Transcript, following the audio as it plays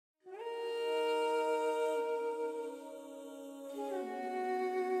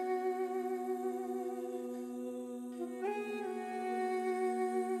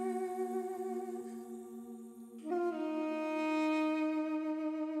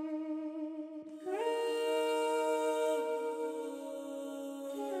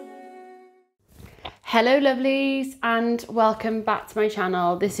Hello lovelies and welcome back to my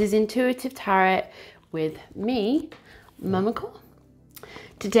channel. This is Intuitive Tarot with me, Mama Core.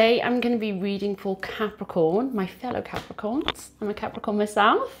 Today I'm going to be reading for Capricorn, my fellow Capricorns. I'm a Capricorn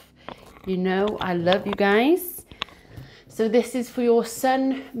myself. You know I love you guys. So this is for your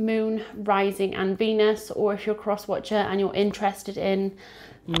Sun, Moon, Rising and Venus, or if you're a cross watcher and you're interested in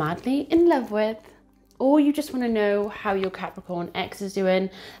madly in love with, or you just want to know how your Capricorn X is doing,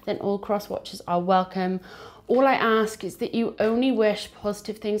 then all cross watchers are welcome. All I ask is that you only wish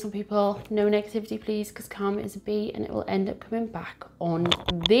positive things on people, no negativity please, because karma is a bee and it will end up coming back on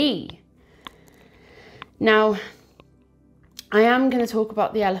thee. Now, I am going to talk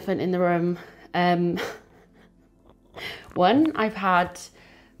about the elephant in the room. One, I've had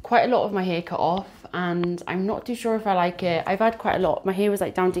quite a lot of my hair cut off and I'm not too sure if I like it. I've had quite a lot. My hair was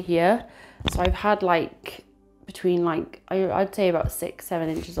like down to here. So I've had like between like, I'd say about 6-7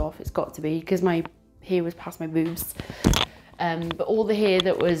 inches off. It's got to be because my hair was past my boobs. But all the hair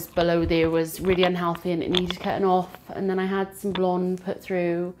that was below there was really unhealthy and it needed cutting off. And then I had some blonde put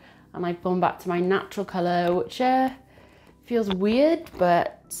through and I've gone back to my natural colour, which feels weird,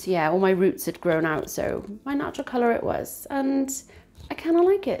 but yeah, all my roots had grown out. So my natural colour it was, and I kind of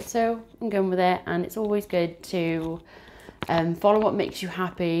like it. So I'm going with it, and it's always good to follow what makes you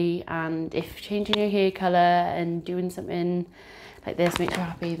happy, and if changing your hair colour and doing something like this makes you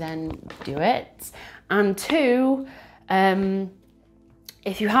happy, then do it. And two,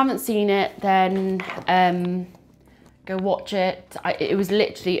 if you haven't seen it, then go watch it. It was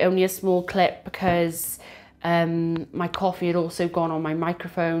literally only a small clip because my coffee had also gone on my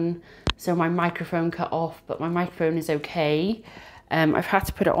microphone, so my microphone cut off, but my microphone is okay. I've had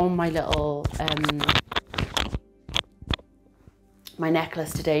to put it on my little my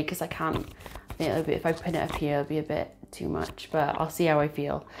necklace today because I can't, if I put it up here it'll be a bit too much, but I'll see how I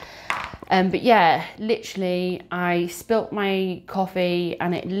feel. But yeah, literally I spilt my coffee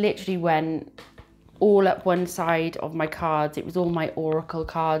and it literally went all up one side of my cards. It was all my oracle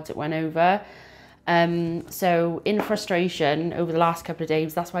cards it went over. So in frustration over the last couple of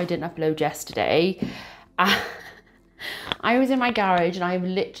days, that's why I didn't upload yesterday. I was in my garage and I've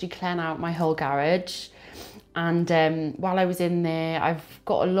literally cleaned out my whole garage. And while I was in there, I've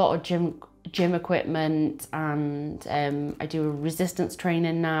got a lot of gym equipment, and I do resistance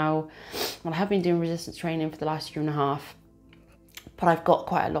training now. Well, I have been doing resistance training for the last 1.5 years, but I've got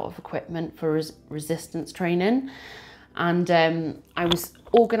quite a lot of equipment for resistance training. And I was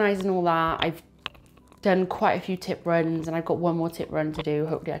organising all that. I've done quite a few tip runs, and I've got one more tip run to do.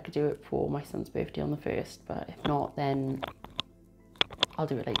 Hopefully I could do it for my son's birthday on the 1st, but if not, then I'll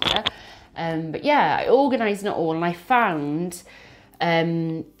do it later. But yeah, I organised it all, and I found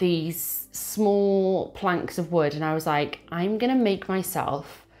these small planks of wood, and I was like, I'm gonna make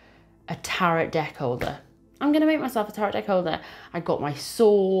myself a tarot deck holder. I'm gonna make myself a tarot deck holder. I got my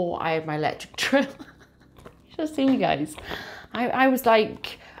saw, I had my electric drill. You should have seen me, guys. I was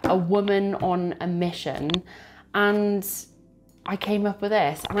like a woman on a mission, and I came up with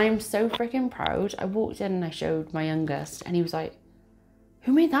this, and I am so freaking proud. I walked in and I showed my youngest, and he was like,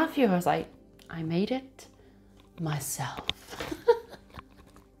 who made that for you? I was like, I made it myself.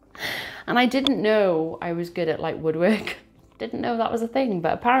 And I didn't know I was good at like woodwork. Didn't know that was a thing,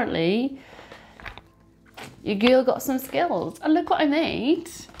 but apparently your girl got some skills. And look what I made.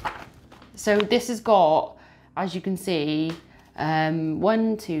 So this has got, as you can see,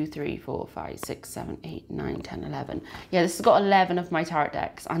 1, 2, 3, 4, 5, 6, 7, 8, 9, 10, 11. Yeah, this has got 11 of my tarot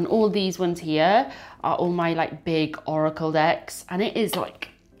decks, and all these ones here are all my like big oracle decks, and it is like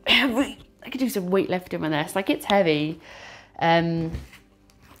heavy. I could do some weightlifting with this, like it's heavy.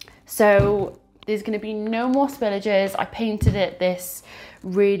 So there's going to be no more spillages. I painted it this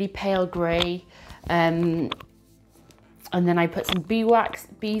really pale grey, and then I put some beeswax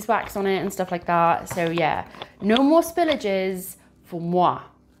on it and stuff like that. So yeah, no more spillages for moi.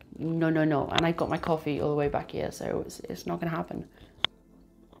 No, no, no. And I got my coffee all the way back here, so it's not gonna happen.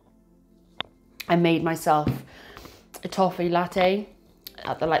 I made myself a toffee latte,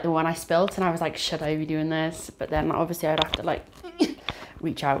 like the one I spilt, and I was like, should I be doing this? But then obviously I'd have to like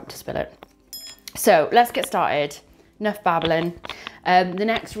reach out to spill it. So let's get started. Enough babbling. The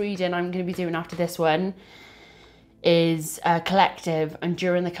next reading I'm gonna be doing after this one is a collective, and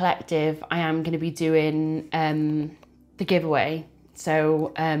during the collective I am going to be doing the giveaway.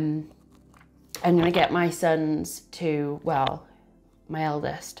 So I'm going to get my sons to, well, my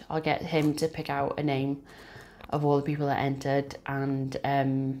eldest, I'll get him to pick out a name of all the people that entered, and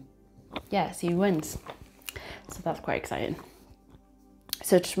yeah, see who wins. So that's quite exciting.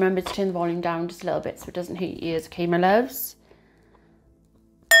 So just remember to turn the volume down just a little bit so it doesn't hurt your ears, okay my loves?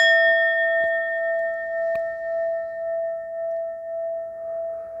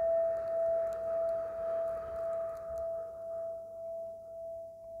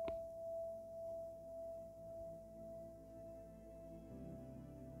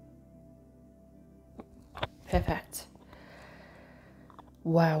 Perfect.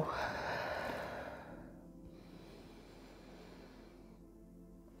 Wow.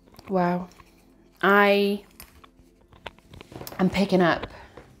 Wow. I am picking up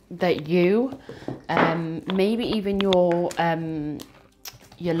that you, maybe even your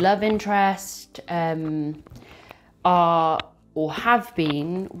love interest, are or have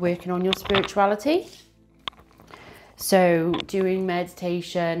been working on your spirituality. So doing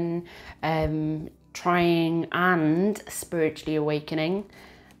meditation, trying and spiritually awakening,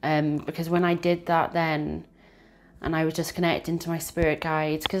 because when I did that then, and I was just connecting to my spirit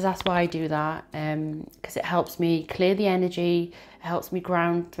guides, because that's why I do that, because it helps me clear the energy, it helps me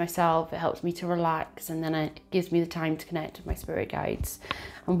ground myself, it helps me to relax, and then it gives me the time to connect with my spirit guides.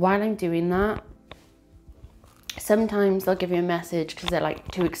 And while I'm doing that, sometimes they'll give you a message because they're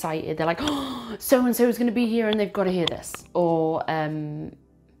like too excited. They're like, oh, so-and-so is going to be here and they've got to hear this. Or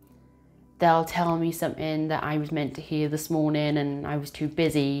they'll tell me something that I was meant to hear this morning and I was too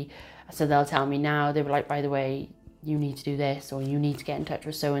busy. So they'll tell me now. They were like, by the way, you need to do this, or you need to get in touch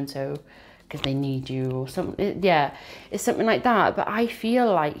with so-and-so because they need you, or something. Yeah, it's something like that. But I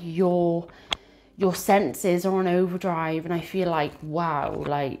feel like your senses are on overdrive, and I feel like, wow,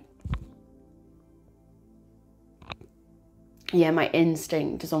 like, yeah, my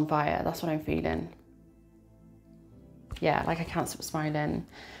instinct is on fire. That's what I'm feeling. Yeah, like I can't stop smiling.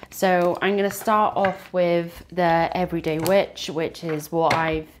 So I'm going to start off with the Everyday Witch, which is what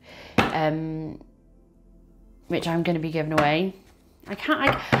which I'm going to be giving away. I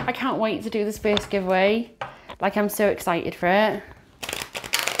can't wait to do this first giveaway. Like, I'm so excited for it.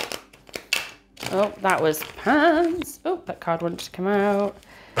 Oh, that was pants. Oh, that card wanted to come out.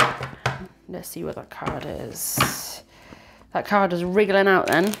 Let's see what that card is. That card is wriggling out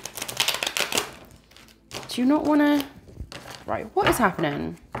then. Do you not want to... Right, what is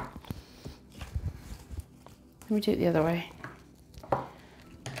happening? Let me do it the other way.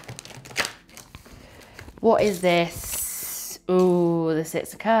 What is this? Oh, the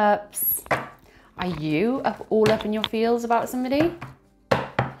Six of Cups. Are you all up in your feels about somebody?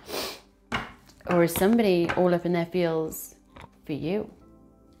 Or is somebody all up in their feels for you?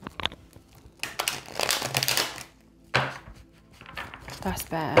 That's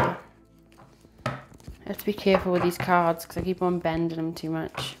better. I have to be careful with these cards because I keep on bending them too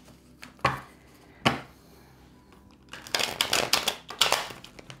much.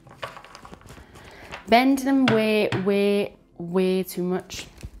 Bending them way too much.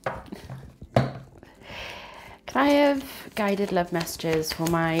 Can I have guided love messages for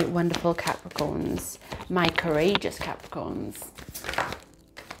my wonderful Capricorns, my courageous Capricorns?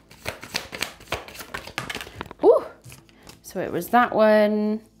 Ooh. So it was that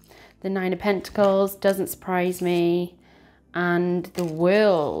one, the Nine of Pentacles, doesn't surprise me, and the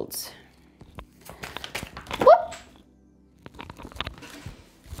World. Whoop.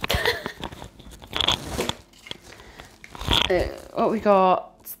 What we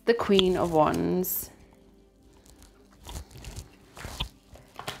got, the Queen of Wands.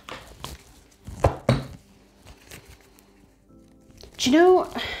 Do you know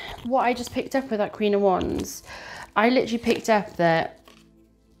what I just picked up with that Queen of Wands? I literally picked up that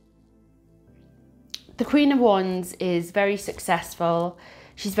the Queen of Wands is very successful.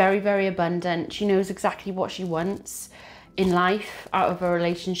 She's very, very abundant. She knows exactly what she wants in life, out of a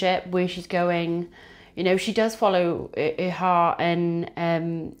relationship, where she's going. You know, she does follow her heart,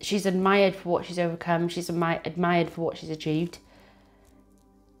 and she's admired for what she's overcome. She's admired for what she's achieved.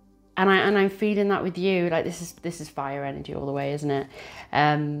 And I'm feeling that with you. Like, this is fire energy all the way, isn't it?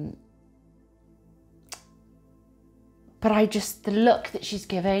 But the look that she's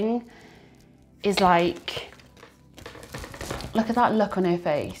giving is like, look at that look on her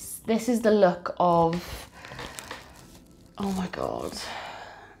face. This is the look of, oh my God.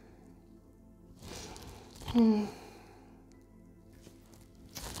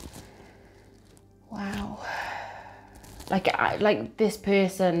 Wow. Like this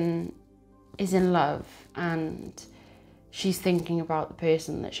person is in love and she's thinking about the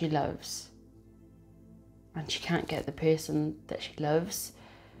person that she loves, and she can't get the person that she loves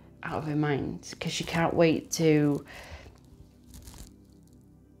out of her mind because she can't wait to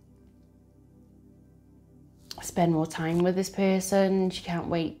spend more time with this person. She can't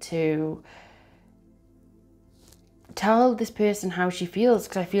wait to tell this person how she feels,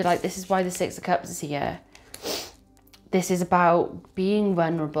 because I feel like this is why the Six of Cups is here. This is about being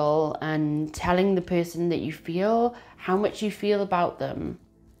vulnerable and telling the person that you feel how much you feel about them.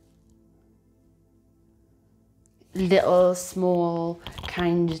 Little, small,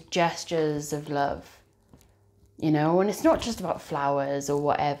 kind gestures of love, you know? And it's not just about flowers or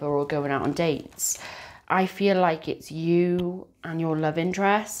whatever, or going out on dates. I feel like it's you and your love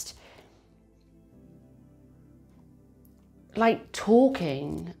interest, like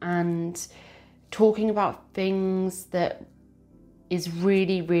talking about things that is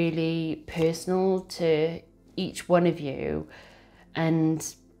really, really personal to each one of you,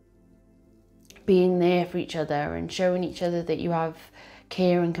 and being there for each other and showing each other that you have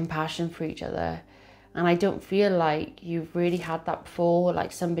care and compassion for each other. And I don't feel like you've really had that before,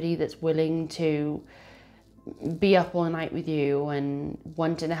 like somebody that's willing to be up all night with you and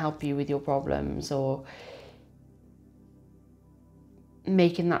wanting to help you with your problems, or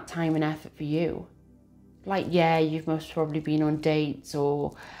making that time and effort for you. Like, yeah, you've most probably been on dates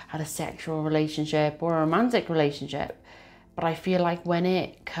or had a sexual relationship or a romantic relationship, but I feel like when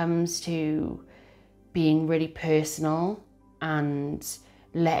it comes to being really personal and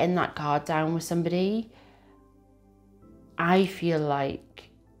letting that guard down with somebody, I feel like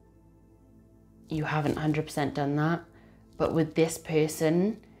you haven't 100% done that. But with this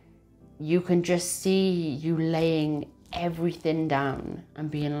person, you can just see you laying everything down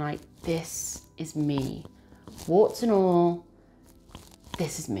and being like, this is me, warts and all,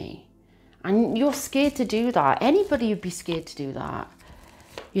 this is me. And you're scared to do that. Anybody would be scared to do that.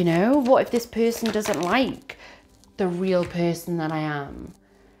 You know, what if this person doesn't like the real person that I am?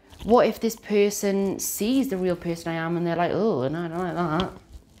 What if this person sees the real person I am and they're like, oh, no, I don't like that.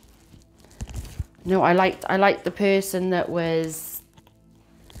 No, I liked the person that was,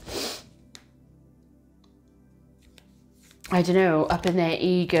 I don't know, up in their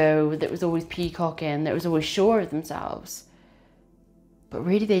ego, that was always peacocking, that was always sure of themselves. But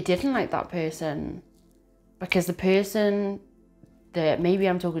really they didn't like that person, because the person that, maybe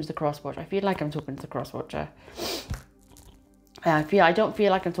I'm talking to the cross-watcher. I feel like I'm talking to the cross-watcher. I don't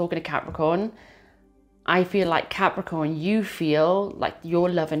feel like I'm talking to Capricorn. I feel like Capricorn, you feel like your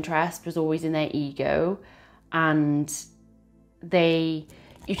love interest was always in their ego, and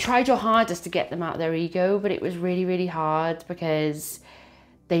you tried your hardest to get them out of their ego, but it was really, really hard because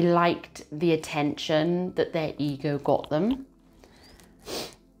they liked the attention that their ego got them.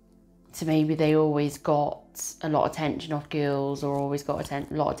 So maybe they always got a lot of attention off girls, or always got a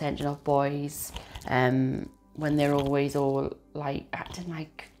lot of attention off boys, when they're always all like acting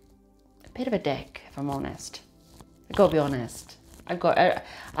like a bit of a dick, if I'm honest. I gotta be honest.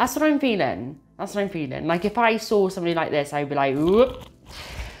 That's what I'm feeling. That's what I'm feeling. Like, if I saw somebody like this, I'd be like, whoop,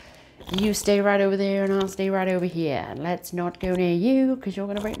 you stay right over there and I'll stay right over here. Let's not go near you because you're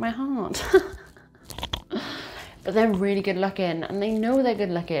gonna break my heart. But they're really good looking, and they know they're good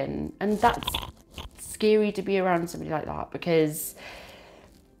looking, and that's scary to be around somebody like that, because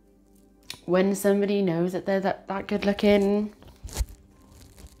when somebody knows that they're that good looking,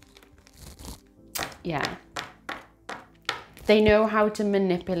 yeah, they know how to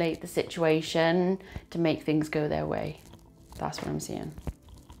manipulate the situation to make things go their way. That's what I'm seeing.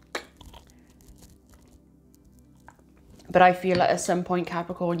 But I feel like at some point,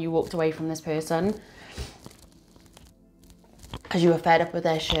 Capricorn, you walked away from this person because you were fed up with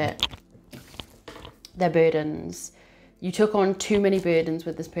their shit, their burdens. You took on too many burdens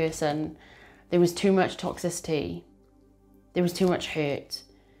with this person. There was too much toxicity. There was too much hurt.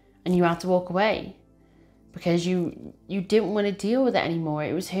 And you had to walk away because you didn't want to deal with it anymore.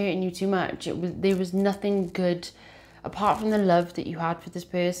 It was hurting you too much. There was nothing good apart from the love that you had for this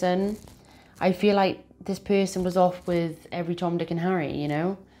person. I feel like this person was off with every Tom, Dick and Harry, you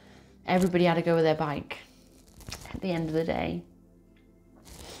know? Everybody had to go with their bike at the end of the day.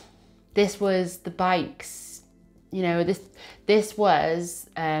 This was the bikes, you know, this was,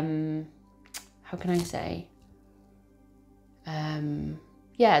 how can I say?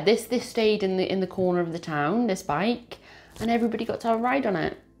 Yeah, this stayed in the corner of the town, this bike, and everybody got to have a ride on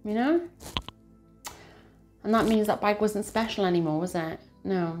it, you know? And that means that bike wasn't special anymore, was it?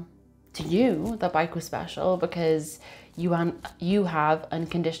 No. To you, that bike was special because you have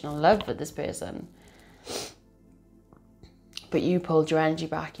unconditional love for this person. But you pulled your energy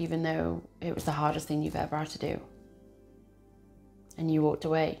back even though it was the hardest thing you've ever had to do. And you walked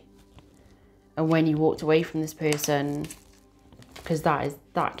away. And when you walked away from this person, because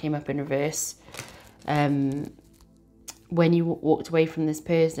that came up in reverse, when you walked away from this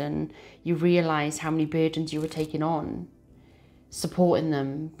person, you realised how many burdens you were taking on. Supporting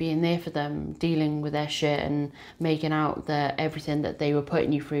them, being there for them, dealing with their shit and making out that everything that they were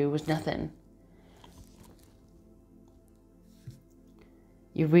putting you through was nothing.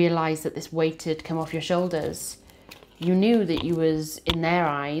 You realised that this weight had come off your shoulders. You knew that you was, in their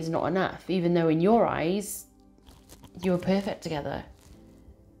eyes, not enough, even though in your eyes, you were perfect together.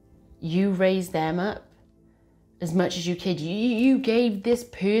 You raised them up as much as you could. You gave this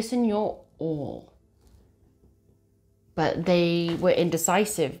person your all. but they were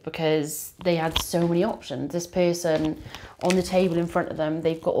indecisive because they had so many options. This person on the table in front of them,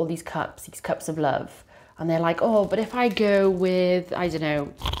 they've got all these cups of love. And they're like, oh, but if I go with, I don't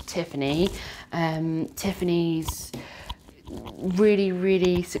know, Tiffany, Tiffany's really,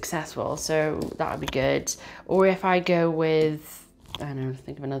 really successful, so that would be good. Or if I go with, I don't know,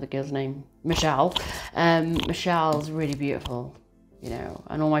 think of another girl's name, Michelle. Michelle's really beautiful, you know,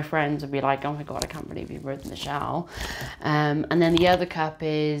 and all my friends would be like, oh my God, I can't believe you're with Michelle. And then the other cup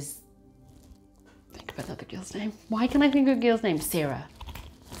is, think of another girl's name. Why can I think of a girl's name? Sarah.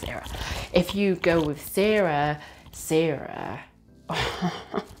 If you go with Sarah's sexy.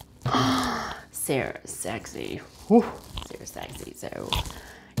 Whew, Sarah's sexy. So,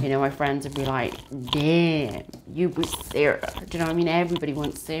 you know, my friends would be like, damn, you with Sarah. Do you know what I mean? Everybody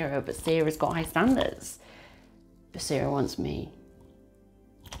wants Sarah, but Sarah's got high standards. But Sarah wants me.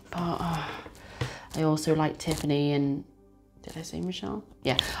 But I also like Tiffany and, did I say Michelle?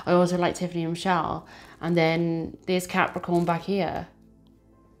 Yeah, I also like Tiffany and Michelle. And then there's Capricorn back here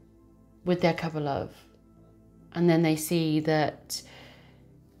with their cup of love. And then they see that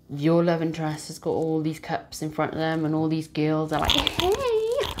your love interest has got all these cups in front of them and all these girls are like, hey.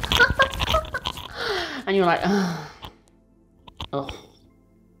 And you're like, oh.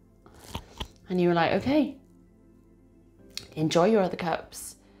 And you're like, okay, enjoy your other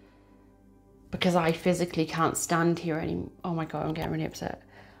cups. Because I physically can't stand here anymore. Oh my God, I'm getting really upset.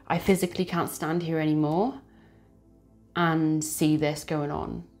 I physically can't stand here anymore and see this going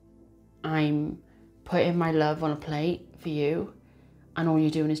on. I'm putting my love on a plate for you and all you're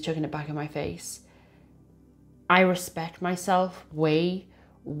doing is chucking it back in my face. I respect myself way,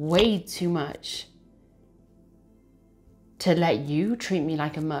 way too much to let you treat me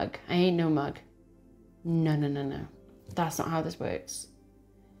like a mug. I ain't no mug. No. That's not how this works.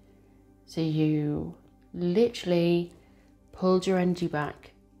 So you literally pulled your energy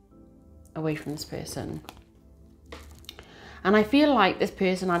back away from this person. And I feel like this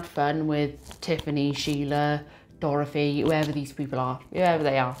person had fun with Tiffany, Sheila, Dorothy, whoever these people are, whoever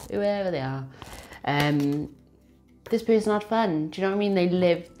they are. This person had fun. Do you know what I mean? They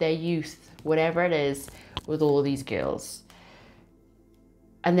lived their youth, whatever it is, with all these girls.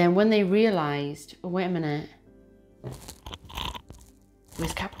 And then when they realised, oh, wait a minute,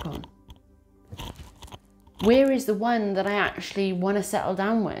 where's Capricorn? Where is the one that I actually want to settle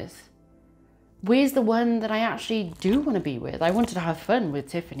down with? Where's the one that I actually do want to be with? I wanted to have fun with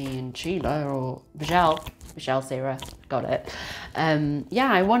Tiffany and Sheila or Michelle, Sarah, got it.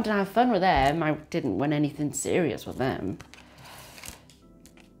 Yeah, I wanted to have fun with them. I didn't want anything serious with them.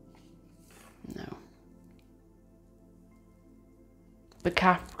 No. But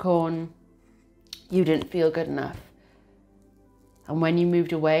Capricorn, you didn't feel good enough. And when you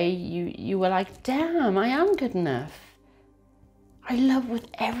moved away, you were like, damn, I am good enough. I love with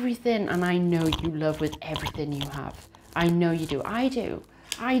everything, and I know you love with everything you have. I know you do. I do,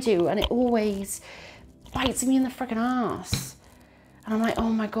 and it always bites me in the freaking ass. And I'm like, oh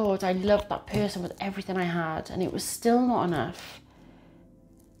my God, I loved that person with everything I had, and it was still not enough.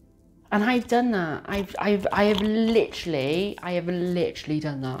 And I've done that. I have literally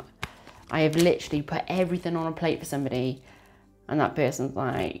done that. I have literally put everything on a plate for somebody, and that person's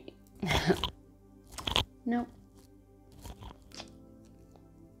like, no.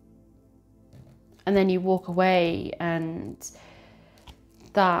 And then you walk away and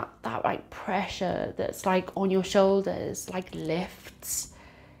that like pressure that's like on your shoulders like lifts.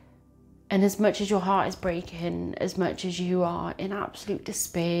 And as much as your heart is breaking, as much as you are in absolute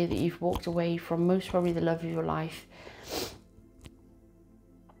despair that you've walked away from most probably the love of your life,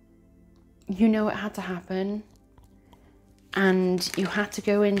 you know it had to happen. And you had to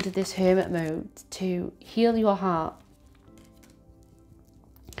go into this hermit mode to heal your heart.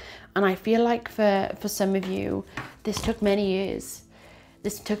 And I feel like for some of you, this took many years.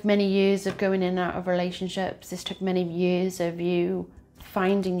 This took many years of going in and out of relationships. This took many years of you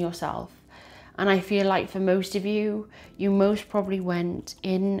finding yourself. And I feel like for most of you, you most probably went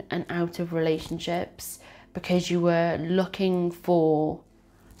in and out of relationships because you were looking for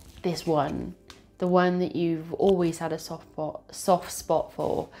this one. The one that you've always had a soft spot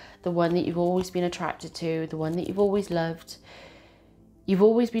for. The one that you've always been attracted to. The one that you've always loved. You've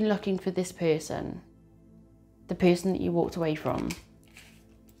always been looking for this person, the person that you walked away from,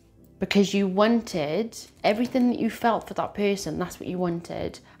 because you wanted everything that you felt for that person. That's what you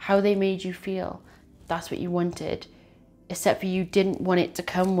wanted. How they made you feel, that's what you wanted, except for you didn't want it to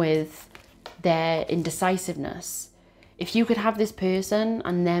come with their indecisiveness. If you could have this person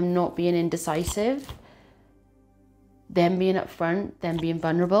and them not being indecisive, them being upfront, them being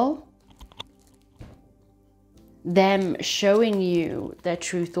vulnerable, them showing you their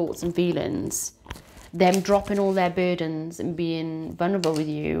true thoughts and feelings, them dropping all their burdens and being vulnerable with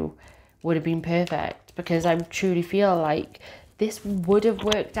you would have been perfect, because I truly feel like this would have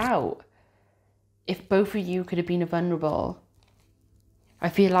worked out if both of you could have been vulnerable. I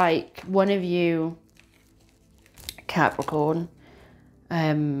feel like one of you, Capricorn,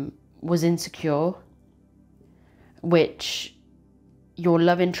 was insecure, which your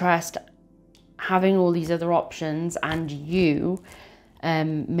love interest having all these other options and you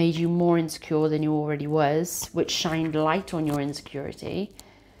made you more insecure than you already was, which shined light on your insecurity.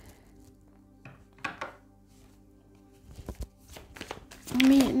 Let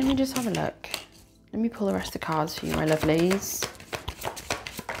me just have a look. Let me pull the rest of the cards for you, my lovelies.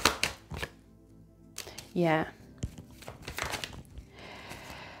 Yeah.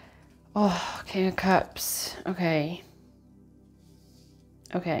 Oh, King of Cups. Okay.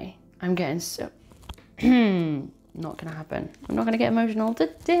 Okay. I'm getting so... not going to happen. I'm not going to get emotional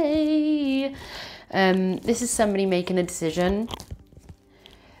today. This is somebody making a decision.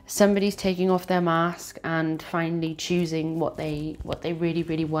 Somebody's taking off their mask and finally choosing what they really,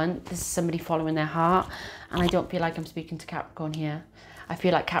 really want. This is somebody following their heart. And I don't feel like I'm speaking to Capricorn here. I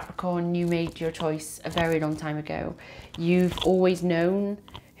feel like Capricorn, you made your choice a very long time ago. You've always known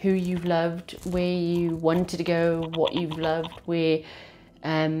who you've loved, where you wanted to go, what you've loved, where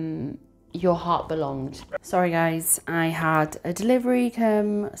your heart belonged. Sorry guys, I had a delivery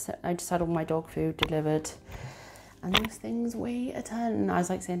come. So I just had all my dog food delivered. And those things weigh a ton. I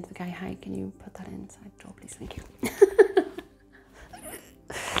was like saying to the guy, hi, can you put that inside the door, please? Thank you.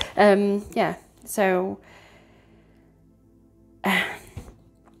 Yeah, so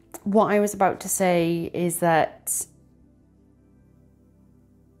what I was about to say is that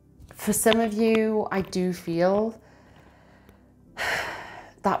for some of you, I do feel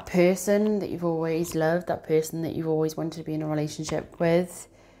that person that you've always loved, that person that you've always wanted to be in a relationship with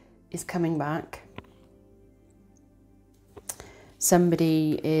is coming back.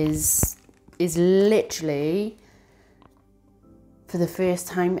 Somebody is literally, for the first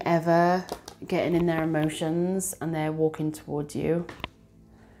time ever, getting in their emotions and they're walking towards you.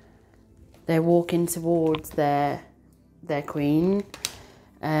 They're walking towards their queen.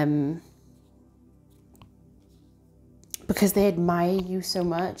 Because they admire you so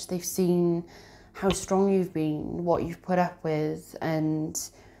much. They've seen how strong you've been, what you've put up with, and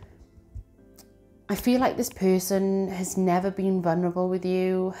I feel like this person has never been vulnerable with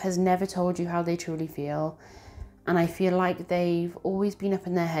you, has never told you how they truly feel, and I feel like they've always been up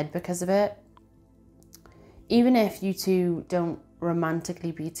in their head because of it. Even if you two don't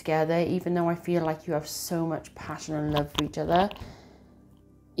romantically be together, even though I feel like you have so much passion and love for each other,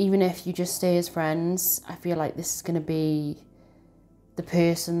 even if you just stay as friends, I feel like this is going to be the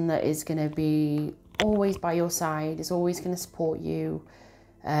person that is going to be always by your side, is always going to support you.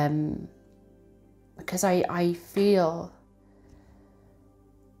 Because I feel,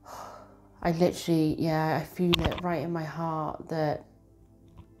 I literally, yeah, I feel it right in my heart that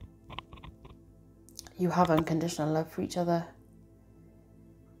you have unconditional love for each other.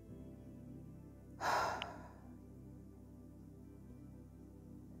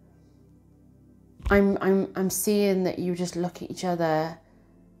 I'm seeing that you just look at each other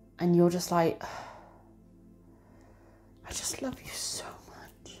and you're just like, I just love you so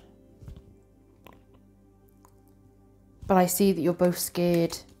much. But I see that you're both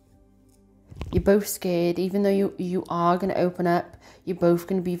scared. You're both scared, even though you are going to open up. You're both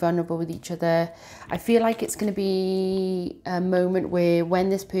going to be vulnerable with each other. I feel like it's going to be a moment where when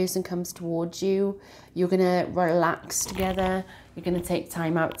this person comes towards you, you're going to relax together. You're going to take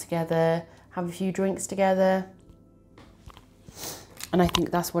time out together, have a few drinks together. And I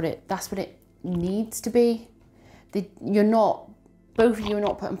think that's what it needs to be. Both of you are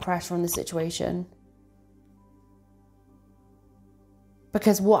not putting pressure on the situation.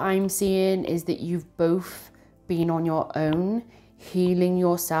 Because what I'm seeing is that you've both been on your own, healing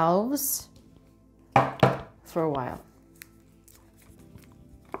yourselves for a while.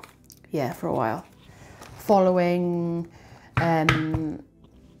 Yeah, for a while. Following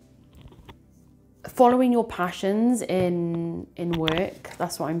your passions in work.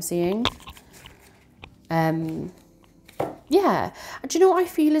 That's what I'm seeing. Yeah. Do you know what I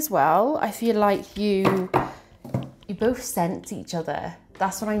feel as well? I feel like you both sense each other.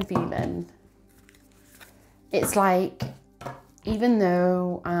 That's what I'm feeling. It's like, even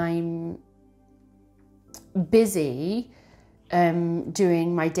though I'm busy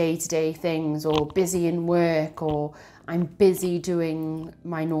doing my day-to-day things, or busy in work, or I'm busy doing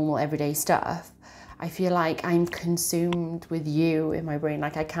my normal everyday stuff, I feel like I'm consumed with you in my brain.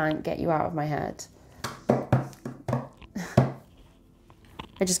 Like I can't get you out of my head.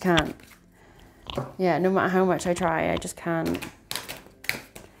 I just can't. Yeah, no matter how much I try, I just can't.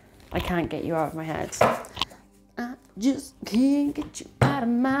 I can't get you out of my head. I just can't get you out of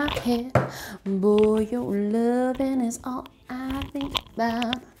my head. Boy, your loving is all I think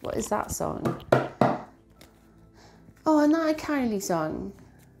about. What is that song? Oh, isn't that a Kylie song?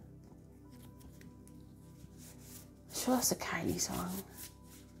 Sure, that's a Kylie song.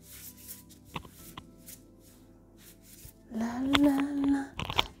 La la la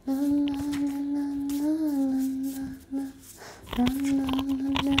la la la la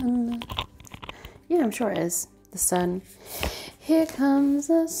la. Yeah, I'm sure it is. The sun. Here comes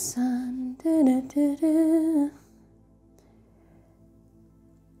the sun. Da, da, da, da.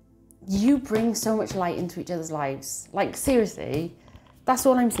 You bring so much light into each other's lives. Like, seriously, that's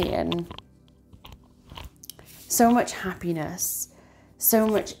all I'm seeing. So much happiness. So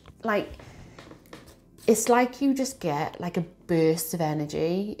much, like, it's like you just get like a burst of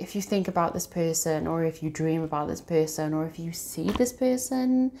energy if you think about this person, or if you dream about this person, or if you see this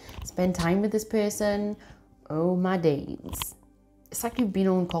person, spend time with this person. Oh my days. It's like you've been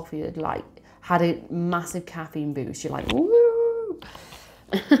on coffee, like had a massive caffeine boost. You're like, woo!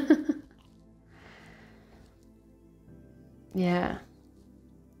 Yeah.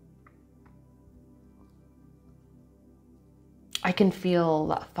 I can feel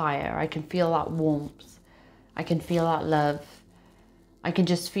that fire. I can feel that warmth. I can feel that love. I can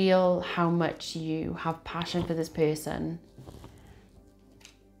just feel how much you have passion for this person.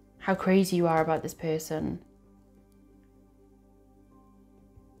 How crazy you are about this person.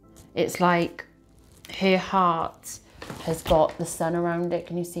 It's like her heart has got the sun around it.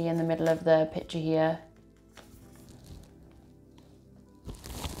 Can you see in the middle of the picture here?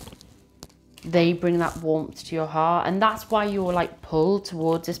 They bring that warmth to your heart, and that's why you're like pulled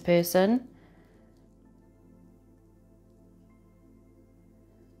towards this person.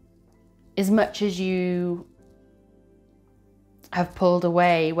 As much as you have pulled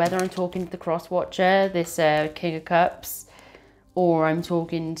away, whether I'm talking to the cross watcher, this King of Cups, or I'm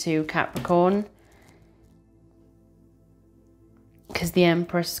talking to Capricorn, because the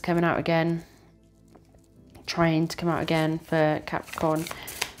Empress is coming out again, trying to come out again for Capricorn.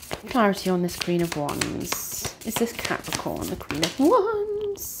 Clarity on this Queen of Wands. Is this Capricorn, the Queen of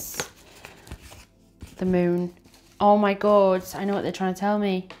Wands? The Moon. Oh my God, I know what they're trying to tell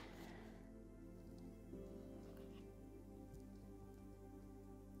me.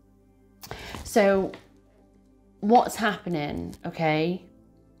 So what's happening, okay,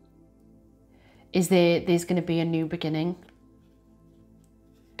 is there's going to be a new beginning.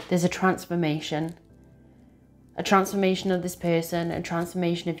 There's a transformation. A transformation of this person, a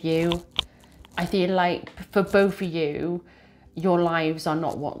transformation of you. I feel like for both of you, your lives are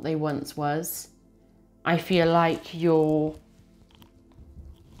not what they once was. I feel like in your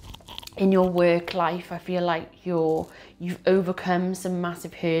work life, I feel like you've overcome some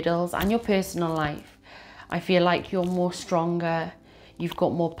massive hurdles, and your personal life. I feel like you're more stronger, you've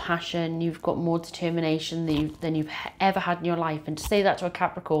got more passion, you've got more determination than you've ever had in your life. And to say that to a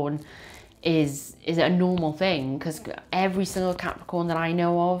Capricorn is a normal thing, because every single Capricorn that I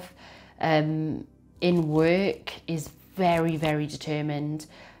know of in work is very, very determined.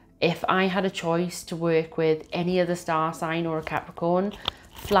 If I had a choice to work with any other star sign or a Capricorn,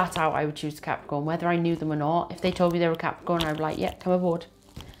 flat out I would choose Capricorn, whether I knew them or not. If they told me they were a Capricorn, I'd be like, yep, come aboard.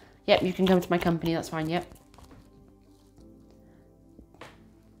 Yep, you can come to my company, that's fine, yep.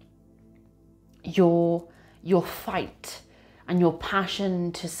 Your fight and your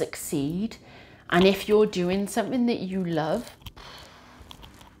passion to succeed, and if you're doing something that you love,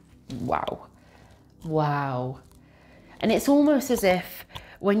 wow. And it's almost as if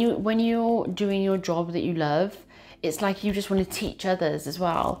when you're doing your job that you love, it's like you just want to teach others as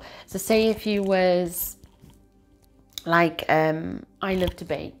well. So say if you was like, I love to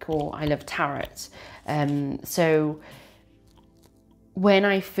bake, or I love tarot. So when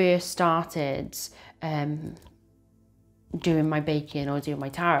I first started doing my baking or doing my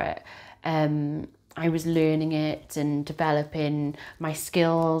tarot, I was learning it and developing my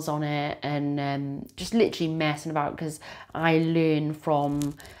skills on it, and just literally messing about, because I learn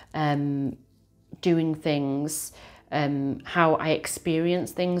from doing things, how I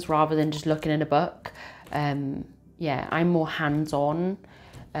experience things rather than just looking at a book. Yeah, I'm more hands-on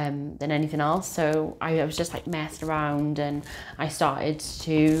than anything else. So I was just like messing around, and I started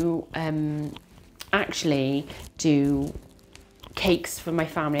to actually do cakes for my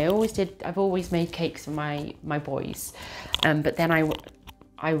family. I've always made cakes for my boys, but then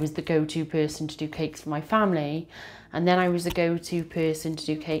I was the go-to person to do cakes for my family, and then I was the go-to person to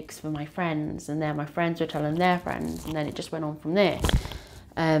do cakes for my friends, and then my friends were telling their friends, and then it just went on from there.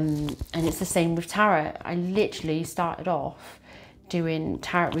 And it's the same with tarot. I literally started off doing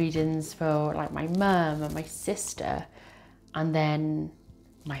tarot readings for like my mum and my sister, and then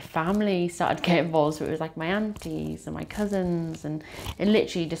my family started to get involved. So it was like my aunties and my cousins, and it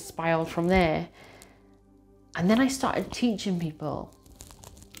literally just spiraled from there. And then I started teaching people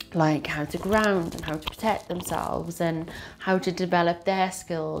like how to ground and how to protect themselves and how to develop their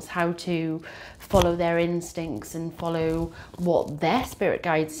skills, how to follow their instincts and follow what their spirit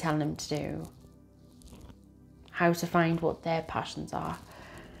guides tell them to do, how to find what their passions are.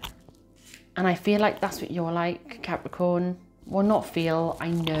 And I feel like that's what you're like, Capricorn. Well, not feel, I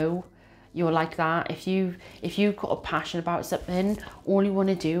know you're like that. If you've got a passion about something, all you want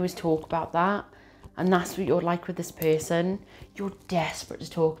to do is talk about that. And that's what you're like with this person. You're desperate to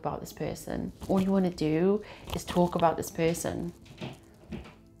talk about this person. All you want to do is talk about this person.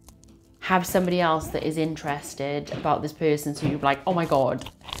 Have somebody else that is interested about this person, so you're like, oh my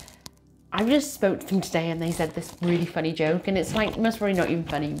God. I just spoke to them today and they said this really funny joke, and it's like, most probably not even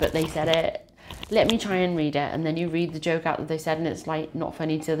funny, but they said it. Let me try and read it. And then you read the joke out that they said, and it's like not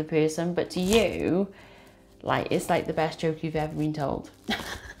funny to the other person, but to you, like, it's like the best joke you've ever been told.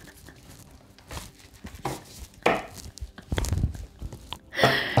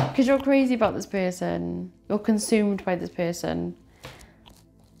 Because you're crazy about this person. You're consumed by this person.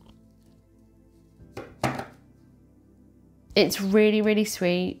 It's really, really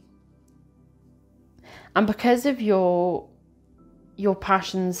sweet. And because of your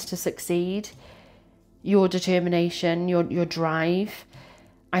passions to succeed, your determination, your drive,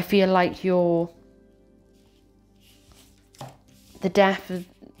 I feel like you're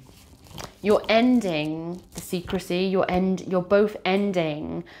ending the secrecy. You're both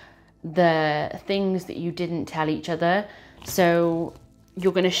ending the things that you didn't tell each other. So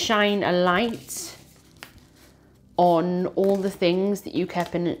you're going to shine a light on all the things that you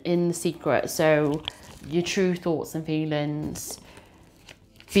kept in the secret. So your true thoughts and feelings,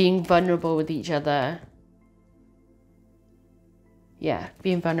 being vulnerable with each other. Yeah,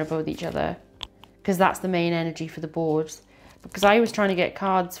 being vulnerable with each other. Because that's the main energy for the board. Because I was trying to get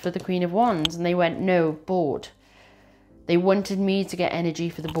cards for the Queen of Wands and they went, no, board. They wanted me to get energy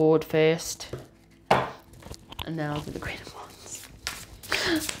for the board first. And now for the Queen of Wands.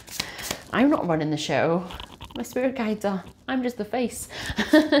 I'm not running the show. My spirit guides are. I'm just the face.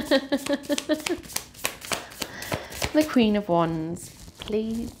 The Queen of Wands,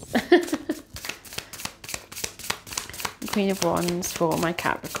 please. The Queen of Wands for my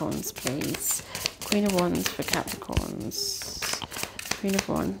Capricorns, please. Queen of Wands for Capricorns. Queen of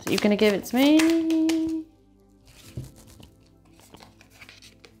Wands. You're going to give it to me?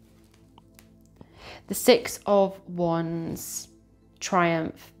 The Six of Wands.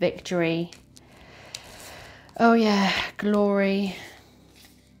 Triumph. Victory. Oh yeah. Glory.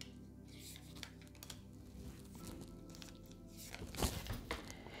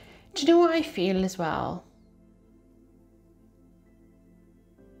 Do you know what I feel as well?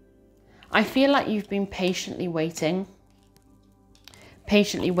 I feel like you've been patiently waiting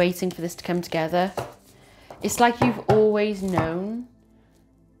for this to come together. It's like you've always known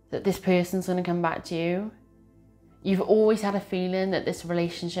that this person's going to come back to you. You've always had a feeling that this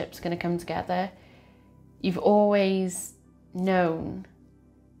relationship's going to come together. You've always known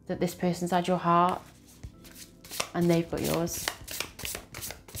that this person's had your heart and they've got yours.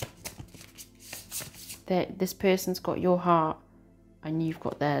 That this person's got your heart and you've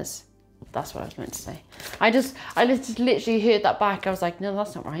got theirs. That's what I was meant to say. I just literally heard that back. I was like, no,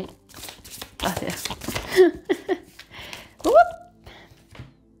 that's not right. That's it.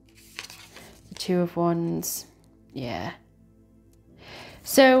 The Two of Wands. Yeah.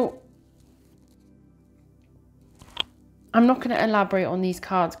 So, I'm not going to elaborate on these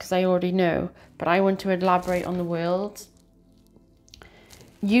cards because I already know, but I want to elaborate on the world.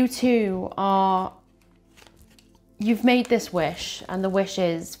 You two are... You've made this wish, and the wish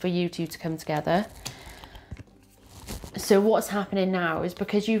is for you two to come together. So what's happening now is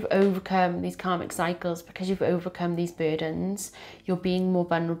because you've overcome these karmic cycles, because you've overcome these burdens, you're being more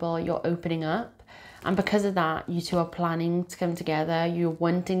vulnerable, you're opening up. And because of that, you two are planning to come together. You're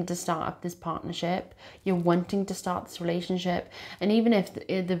wanting to start up this partnership. You're wanting to start this relationship. And even if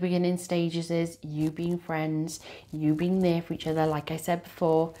the beginning stages is you being friends, you being there for each other, like I said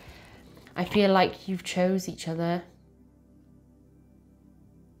before, I feel like you've chose each other.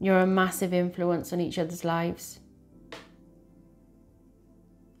 You're a massive influence on each other's lives.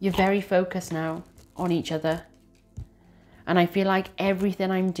 You're very focused now on each other. And I feel like everything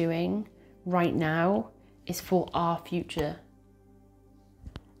I'm doing right now is for our future.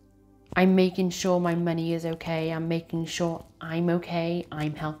 I'm making sure my money is okay. I'm making sure I'm okay.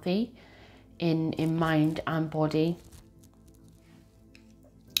 I'm healthy in mind and body.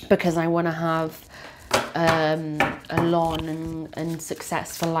 Because I want to have a long and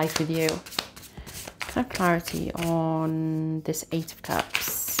successful life with you. Can I have clarity on this Eight of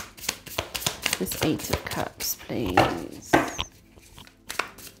Cups? This Eight of Cups, please.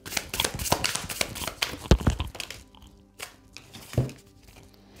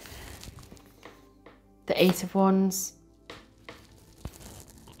 The Eight of Wands.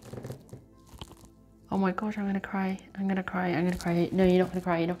 Oh my gosh, I'm gonna cry. I'm gonna cry. I'm gonna cry. No, you're not gonna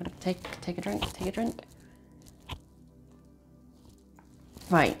cry. You're not gonna take a drink. Take a drink.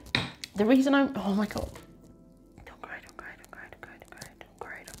 Right. The reason I'm, oh my god. Don't cry, don't cry, don't cry, don't cry, don't cry, don't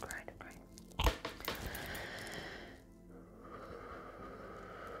cry, don't cry, don't cry.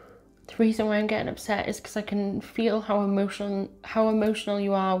 The reason why I'm getting upset is because I can feel how emotional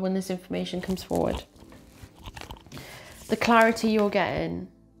you are when this information comes forward. The clarity you're getting,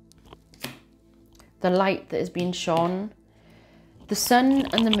 the light that is being shone, the sun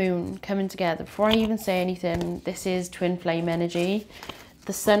and the moon coming together. Before I even say anything, this is twin flame energy.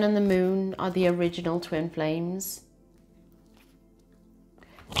 The sun and the moon are the original twin flames.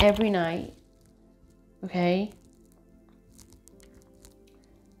 Every night, okay,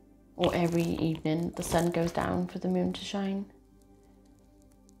 or every evening, the sun goes down for the moon to shine.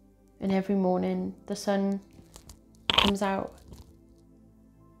 And every morning, the sun comes out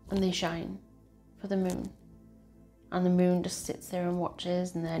and they shine for the moon. And the moon just sits there and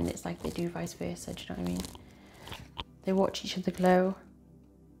watches, and then it's like they do vice versa, do you know what I mean? They watch each other glow.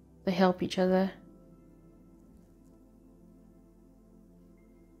 They help each other.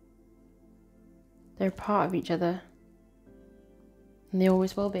 They're a part of each other. And they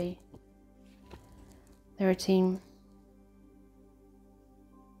always will be. They're a team.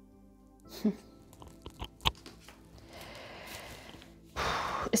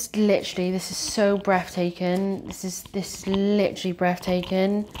 It's literally, this is so breathtaking. This is literally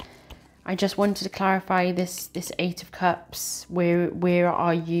breathtaking. I just wanted to clarify this Eight of Cups. Where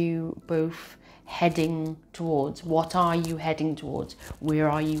are you both heading towards? What are you heading towards? Where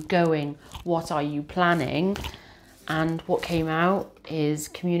are you going? What are you planning? And what came out is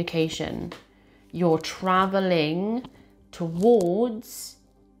communication. You're traveling towards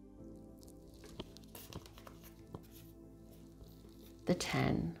the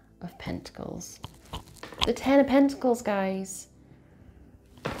Ten of Pentacles. The Ten of Pentacles, guys.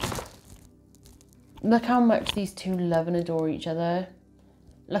 Look how much these two love and adore each other.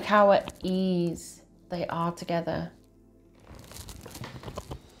 Look how at ease they are together.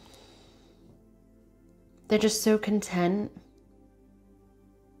 They're just so content.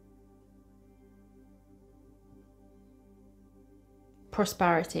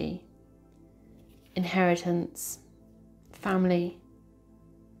 Prosperity, inheritance, family.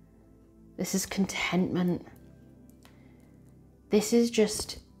 This is contentment. This is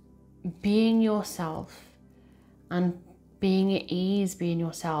just being yourself and being at ease being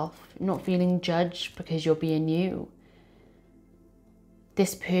yourself, not feeling judged because you're being you.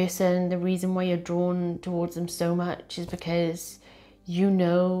 This person, the reason why you're drawn towards them so much is because you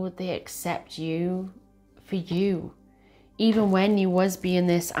know they accept you for you, even when you was being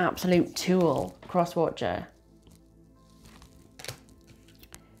this absolute tool, cross watcher.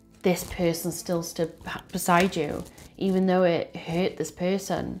 This person still stood beside you, even though it hurt this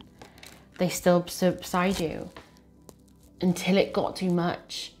person. They still stood beside you until it got too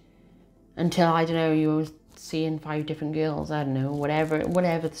much. Until, I don't know, you were seeing 5 different girls, I don't know,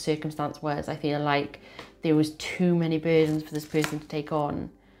 whatever the circumstance was. I feel like there was too many burdens for this person to take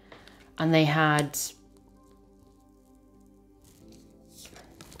on. And they had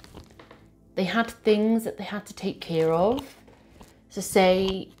things that they had to take care of. So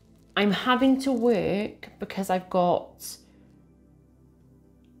say, I'm having to work because I've got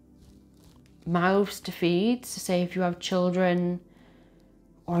mouths to feed. So say if you have children,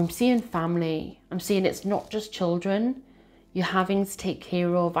 or I'm seeing family, I'm seeing it's not just children. You're having to take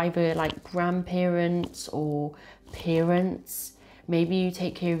care of either like grandparents or parents. Maybe you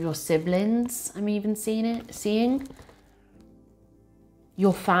take care of your siblings. I'm even seeing.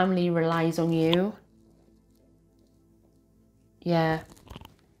 Your family relies on you. Yeah.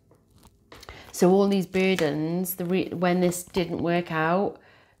 So all these burdens, when this didn't work out,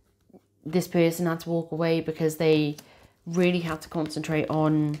 this person had to walk away because they really had to concentrate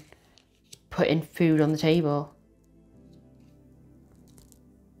on putting food on the table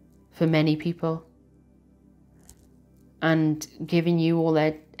for many people. And giving you all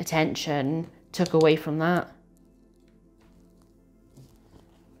their attention took away from that.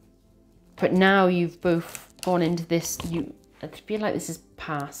 But now you've both gone into this, I feel like this is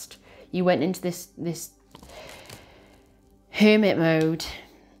past. You went into this hermit mode,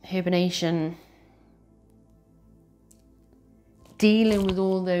 hibernation, dealing with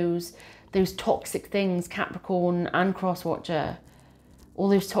all those toxic things, Capricorn and Crosswatcher, all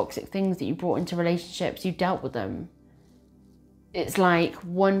those toxic things that you brought into relationships, you dealt with them. It's like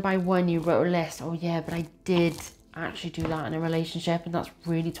one by one you wrote a list. Oh yeah, but I did actually do that in a relationship and that's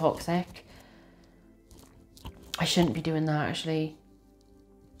really toxic. I shouldn't be doing that actually.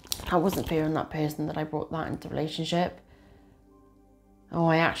 I wasn't fair on that person that I brought that into a relationship. Oh,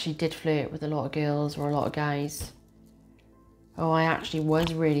 I actually did flirt with a lot of girls or a lot of guys. Oh, I actually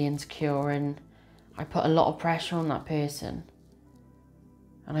was really insecure and I put a lot of pressure on that person.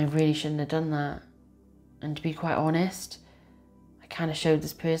 And I really shouldn't have done that. And to be quite honest, I kind of showed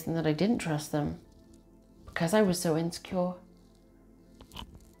this person that I didn't trust them because I was so insecure.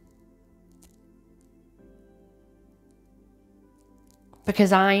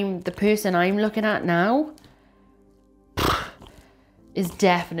 Because the person I'm looking at now is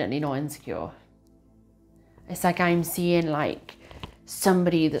definitely not insecure. It's like I'm seeing like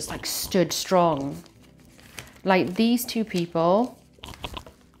somebody that's like stood strong. Like these two people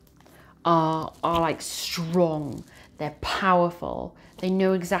are like strong. They're powerful. They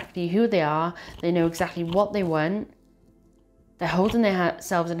know exactly who they are. They know exactly what they want. They're holding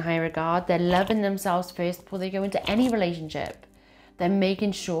themselves in high regard. They're loving themselves first before they go into any relationship. They're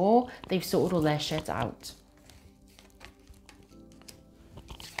making sure they've sorted all their shit out.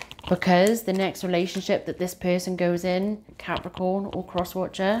 Because the next relationship that this person goes in, Capricorn or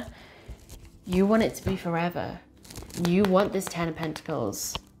Crosswatcher, you want it to be forever. You want this 10 of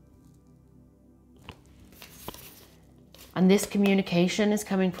Pentacles. And this communication is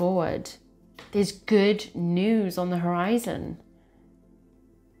coming forward. There's good news on the horizon.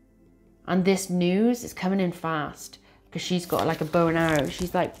 And this news is coming in fast. Because she's got like a bow and arrow.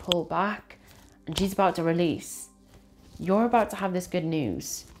 She's like pulled back and she's about to release. You're about to have this good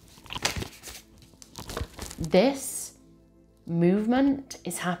news. This movement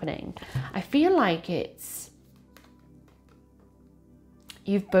is happening. I feel like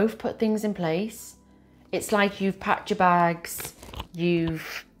you've both put things in place. It's like you've packed your bags.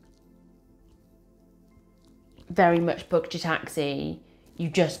 You've very much booked your taxi. You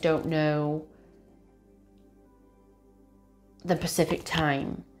just don't know the specific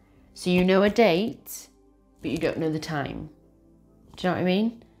time. So you know a date, but you don't know the time. Do you know what I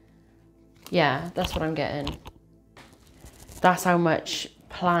mean? Yeah, that's what I'm getting. That's how much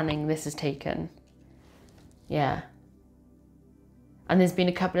planning this has taken. Yeah. And there's been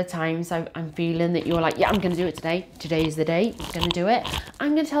a couple of times I'm feeling that you're like, yeah, I'm going to do it today. Today is the day. I'm going to do it.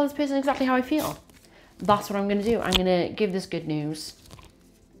 I'm going to tell this person exactly how I feel. That's what I'm going to do. I'm going to give this good news.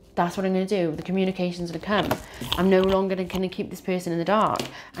 That's what I'm going to do. The communication's going to come. I'm no longer going to keep this person in the dark.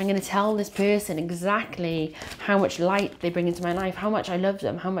 I'm going to tell this person exactly how much light they bring into my life, how much I love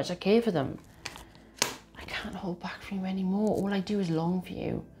them, how much I care for them. I can't hold back from you anymore. All I do is long for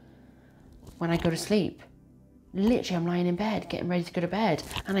you when I go to sleep. Literally, I'm lying in bed, getting ready to go to bed,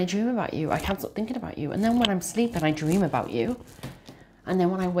 and I dream about you. I can't stop thinking about you. And then when I'm sleeping, I dream about you. And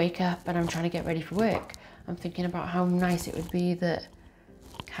then when I wake up and I'm trying to get ready for work, I'm thinking about how nice it would be that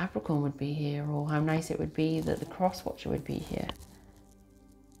Capricorn would be here, or how nice it would be that the Crosswatcher would be here.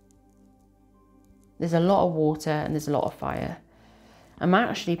 There's a lot of water and there's a lot of fire. I'm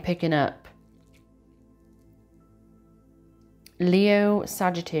actually picking up Leo,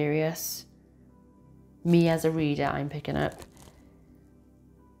 Sagittarius. Me as a reader, I'm picking up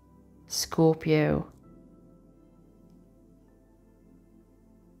Scorpio,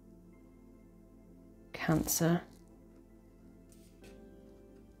 Cancer,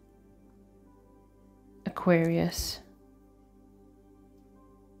 Aquarius,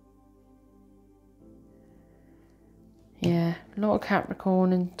 yeah, a lot of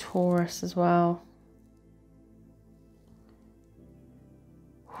Capricorn and Taurus as well.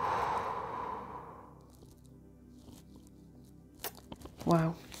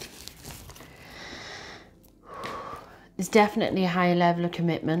 Wow. There's definitely a higher level of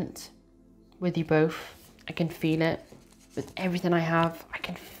commitment with you both. I can feel it. With everything I have, I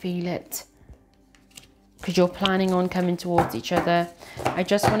can feel it. Because you're planning on coming towards each other. I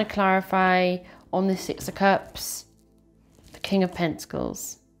just want to clarify on the Six of Cups, the King of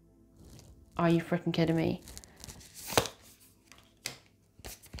Pentacles. Are you freaking kidding me?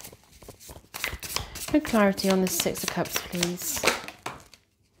 No clarity on the Six of Cups, please.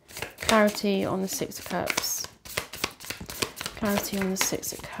 Clarity on the Six of Cups. Clarity on the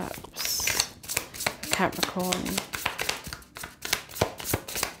Six of Cups. Capricorn.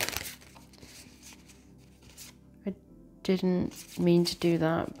 didn't mean to do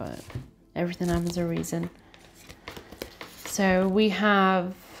that, but everything happens for a reason. So we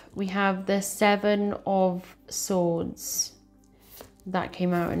have the 7 of Swords that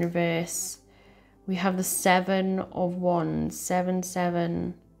came out in reverse. We have the 7 of Wands, 7,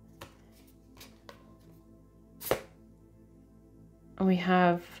 7. And we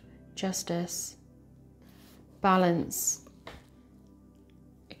have Justice, Balance,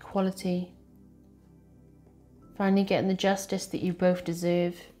 Equality. Finally getting the justice that you both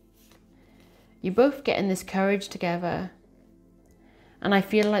deserve. You're both getting this courage together. And I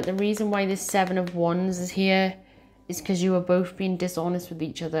feel like the reason why this 7 of Wands is here is because you are both being dishonest with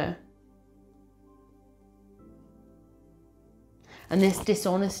each other. And this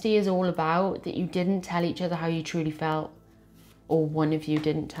dishonesty is all about that you didn't tell each other how you truly felt. Or one of you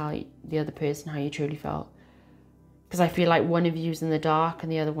didn't tell the other person how you truly felt. Because I feel like one of you's in the dark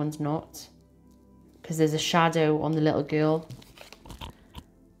and the other one's not. Because there's a shadow on the little girl.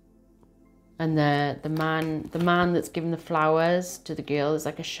 And the man that's giving the flowers to the girl, there's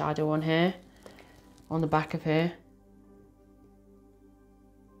like a shadow on her. On the back of her.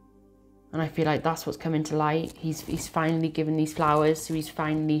 And I feel like that's what's coming to light. He's finally given these flowers, so he's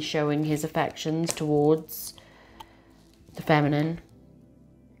finally showing his affections towards the feminine.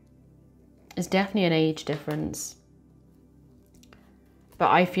 There's definitely an age difference.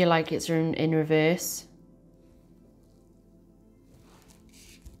 But I feel like it's in reverse.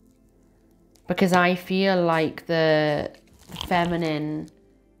 Because I feel like the feminine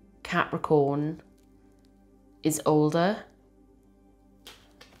Capricorn is older.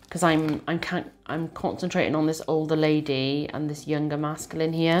 Because I'm concentrating on this older lady and this younger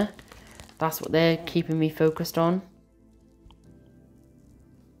masculine here. That's what they're keeping me focused on.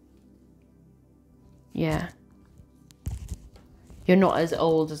 Yeah. You're not as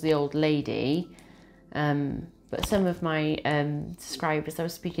old as the old lady. But some of my subscribers, I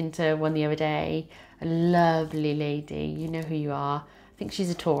was speaking to one the other day, a lovely lady, you know who you are. I think she's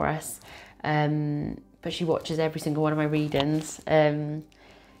a Taurus. But she watches every single one of my readings.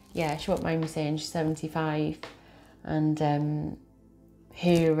 Yeah, she won't mind me saying she's 75. And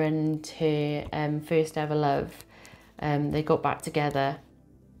her and her first ever love, they got back together.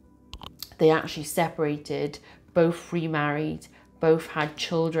 They actually separated, both remarried, both had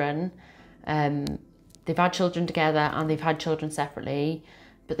children. They've had children together and they've had children separately,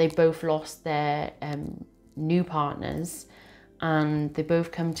 but they both lost their new partners, and they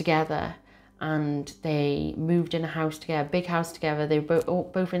both come together and they moved in a house together, big house together. They were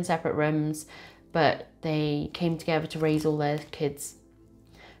both in separate rooms, but they came together to raise all their kids.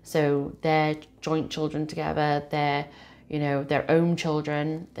 So their joint children together, their own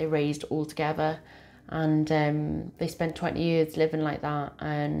children, they raised all together. And they spent 20 years living like that.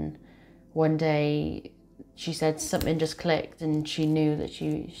 And one day she said something just clicked and she knew that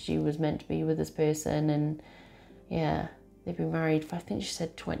she was meant to be with this person. And yeah, they've been married for, I think she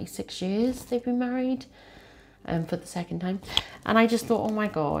said 26 years they've been married for the second time. And I just thought, oh my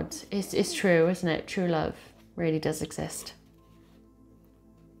God, it's true, isn't it? True love really does exist.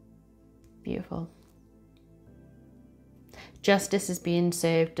 Beautiful. Justice is being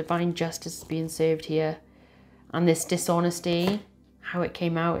served, divine justice is being served here. And this dishonesty, how it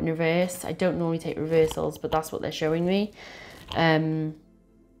came out in reverse. I don't normally take reversals, but that's what they're showing me.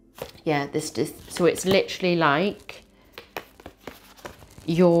 Yeah, so it's literally like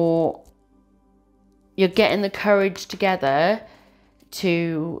you're getting the courage together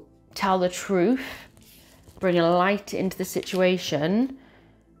to tell the truth, bring a light into the situation,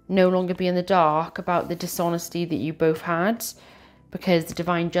 no longer be in the dark about the dishonesty that you both had, because the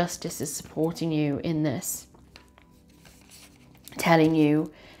divine justice is supporting you in this, telling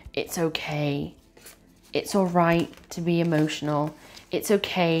you it's okay, it's all right to be emotional, it's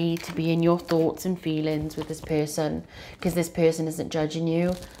okay to be in your thoughts and feelings with this person, because this person isn't judging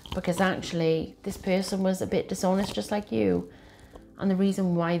you, because actually this person was a bit dishonest just like you. And the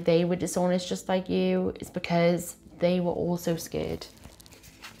reason why they were dishonest just like you is because they were also scared.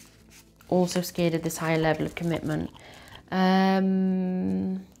 Also scared of this higher level of commitment.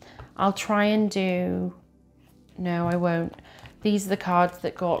 I'll try and do... No, I won't. These are the cards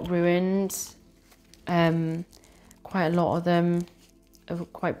that got ruined. Quite a lot of them are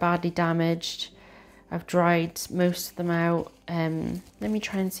quite badly damaged. I've dried most of them out. Let me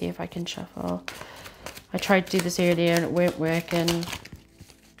try and see if I can shuffle. I tried to do this earlier and it weren't working.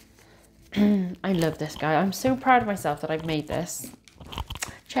 I love this guy. I'm so proud of myself that I've made this.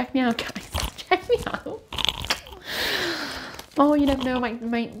 Check me out, guys. Check me out. Oh, you never know, it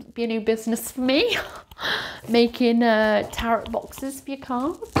might be a new business for me. Making tarot boxes for your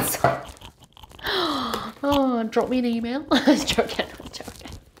cards. Oh, drop me an email. I'm joking.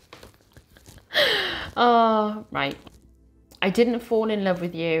 Oh, right. I didn't fall in love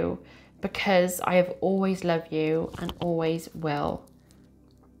with you because I have always loved you and always will.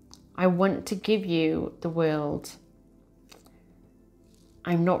 I want to give you the world.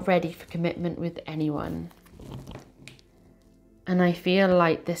 I'm not ready for commitment with anyone. And I feel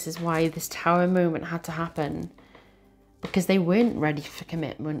like this is why this tower moment had to happen, because they weren't ready for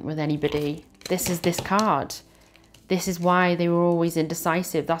commitment with anybody. This is this card. This is why they were always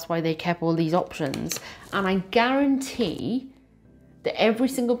indecisive. That's why they kept all these options. And I guarantee that every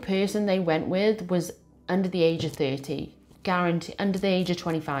single person they went with was under the age of 30. Guarantee, under the age of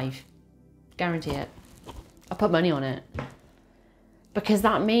 25. Guarantee it. I'll put money on it. Because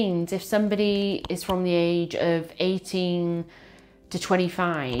that means if somebody is from the age of 18 to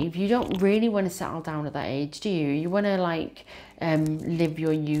 25, you don't really want to settle down at that age, do you? You want to like live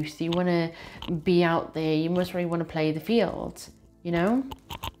your youth. You want to be out there. You most really want to play the field, you know?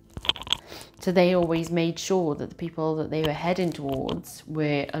 So they always made sure that the people that they were heading towards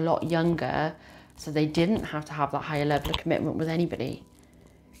were a lot younger, so they didn't have to have that higher level of commitment with anybody.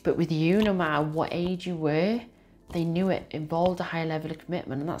 But with you, no matter what age you were, they knew it involved a higher level of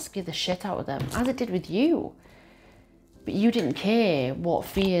commitment, and that scared the shit out of them, as it did with you. But you didn't care what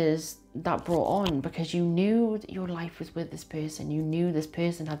fears that brought on, because you knew that your life was with this person. You knew this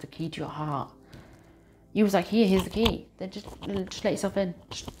person had the key to your heart. You was like, here's the key. Then just let yourself in.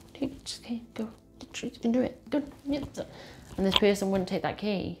 Just okay, go. You can do it. Go. And this person wouldn't take that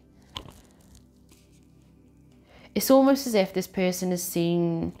key. It's almost as if this person has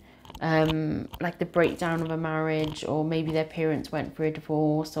seen like the breakdown of a marriage, or maybe their parents went through a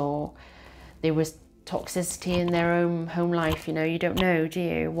divorce, or there was toxicity in their own home life. You know, you don't know, do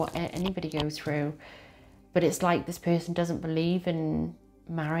you, what anybody goes through. But it's like this person doesn't believe in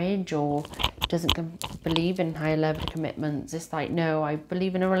marriage, or doesn't believe in higher level commitments. It's like, no, I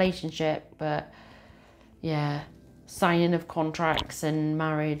believe in a relationship, but yeah, signing of contracts and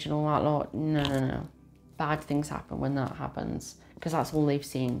marriage and all that lot, no. Bad things happen when that happens, because that's all they've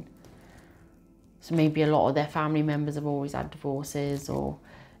seen. So maybe a lot of their family members have always had divorces, or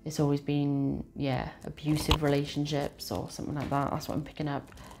it's always been, yeah, abusive relationships or something like that. That's what I'm picking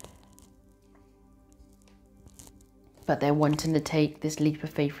up. But they're wanting to take this leap of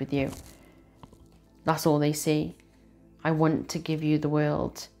faith with you. That's all they see. I want to give you the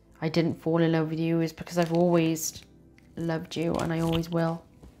world. I didn't fall in love with you is because I've always loved you, and I always will.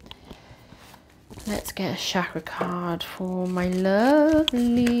 Let's get a chakra card for my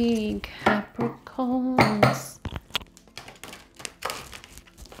lovely Capricorns.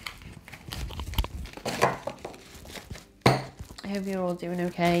 I hope you're all doing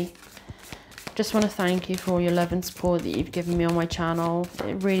okay. Just want to thank you for all your love and support that you've given me on my channel.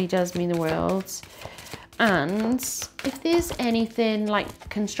 It really does mean the world. And if there's anything like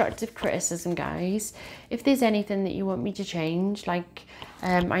constructive criticism, guys, if there's anything that you want me to change, like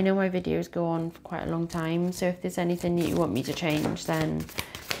I know my videos go on for quite a long time, so if there's anything that you want me to change, then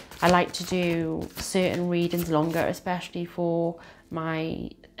I like to do certain readings longer, especially for my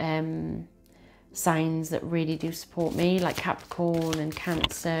signs that really do support me, like Capricorn and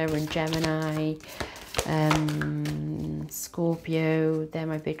Cancer and Gemini, Scorpio. They're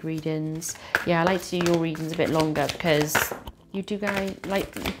my big readings. Yeah, I like to do your readings a bit longer because you do guys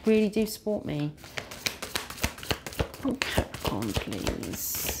like really do support me. Oh, Capricorn,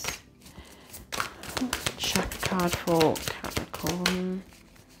 please. Chakra card for Capricorn.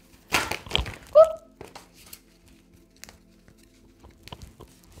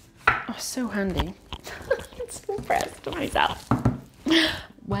 Oh, so handy. I'm so impressed with myself.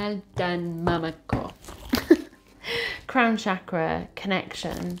 Well done, Mamako. Crown chakra,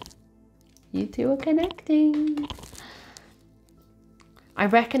 connection. You two are connecting. I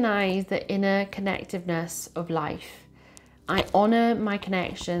recognize the inner connectiveness of life. I honor my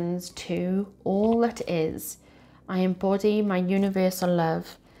connections to all that is. I embody my universal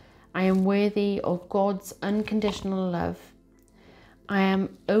love. I am worthy of God's unconditional love. I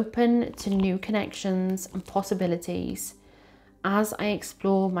am open to new connections and possibilities as I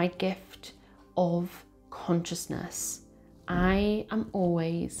explore my gift of consciousness. I am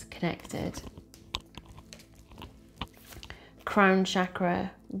always connected. Crown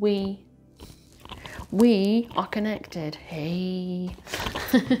chakra, we are connected. Hey.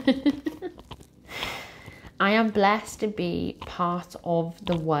 I am blessed to be part of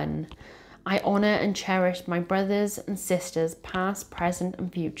the one. I honor and cherish my brothers and sisters, past, present,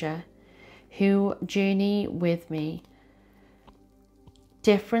 and future, who journey with me.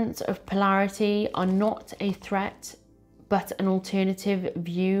 Difference of polarity are not a threat, but an alternative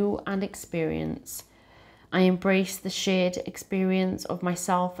view and experience. I embrace the shared experience of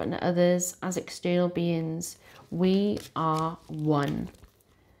myself and others as external beings. We are one.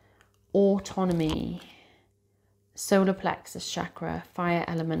 Autonomy. Solar plexus chakra, fire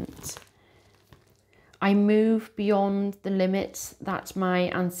element. I move beyond the limits that my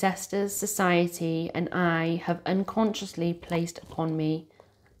ancestors, society, and I have unconsciously placed upon me.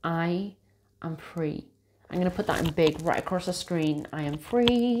 I am free. I'm going to put that in big right across the screen. I am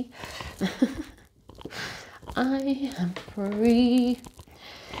free. I am free.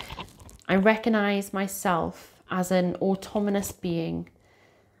 I recognize myself as an autonomous being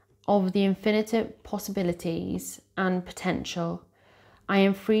of the infinite possibilities and potential. I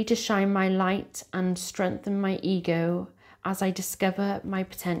am free to shine my light and strengthen my ego as I discover my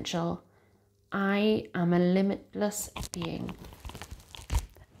potential. I am a limitless being.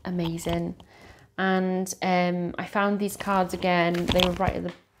 Amazing. And I found these cards again. They were right at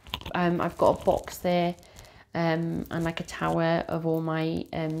the I've got a box there and like a tower of all my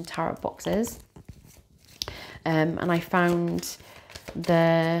tarot boxes. And I found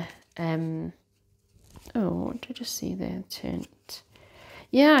the oh, what did I just see there? Tint.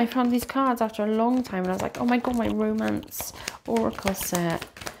 Yeah, I found these cards after a long time and I was like, oh my god, my romance oracle set.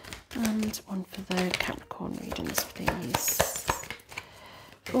 And one for the Capricorn readings, please.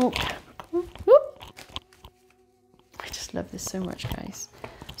 Oh, Capricorn. Whoop. I just love this so much, guys.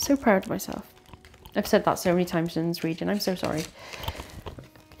 I'm so proud of myself. I've said that so many times in this reading. I'm so sorry.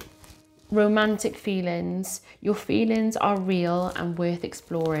 Romantic feelings. Your feelings are real and worth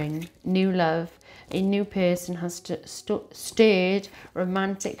exploring. New love. A new person has stirred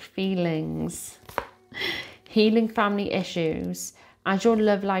romantic feelings. Healing family issues. As your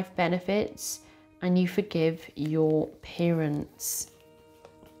love life benefits and you forgive your parents.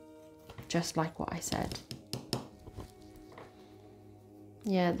 Just like what I said.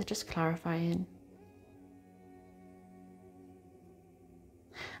 Yeah, they're just clarifying.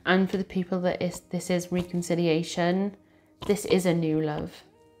 And for the people that this is reconciliation, this is a new love.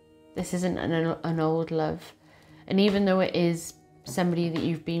 This isn't an old love. And even though it is somebody that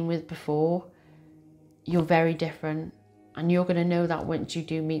you've been with before, you're very different. And you're going to know that once you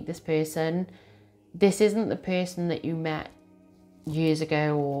do meet this person. This isn't the person that you met years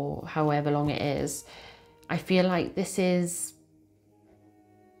ago or however long it is. I feel like this is...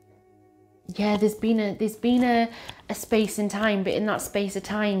 Yeah, there's been a space in time, but in that space of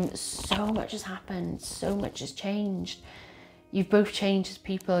time, so much has happened. So much has changed. You've both changed as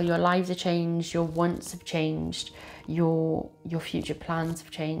people, your lives have changed, your wants have changed, your future plans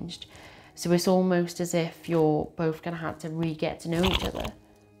have changed. So it's almost as if you're both going to have to re-get to know each other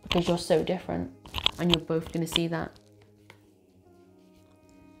because you're so different and you're both going to see that.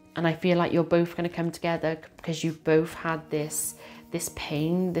 And I feel like you're both going to come together because you've both had this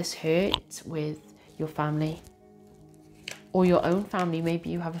pain, this hurt with your family or your own family. Maybe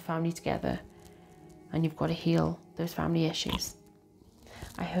you have a family together and you've got to heal those family issues.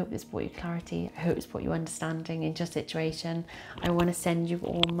 I hope this brought you clarity. I hope it's brought you understanding in your situation. I want to send you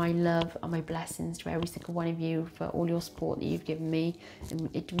all my love and my blessings to every single one of you for all your support that you've given me. And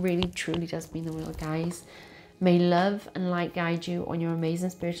it really, truly does mean the world, guys. May love and light guide you on your amazing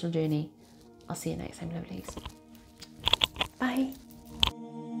spiritual journey. I'll see you next time, lovelies. Bye.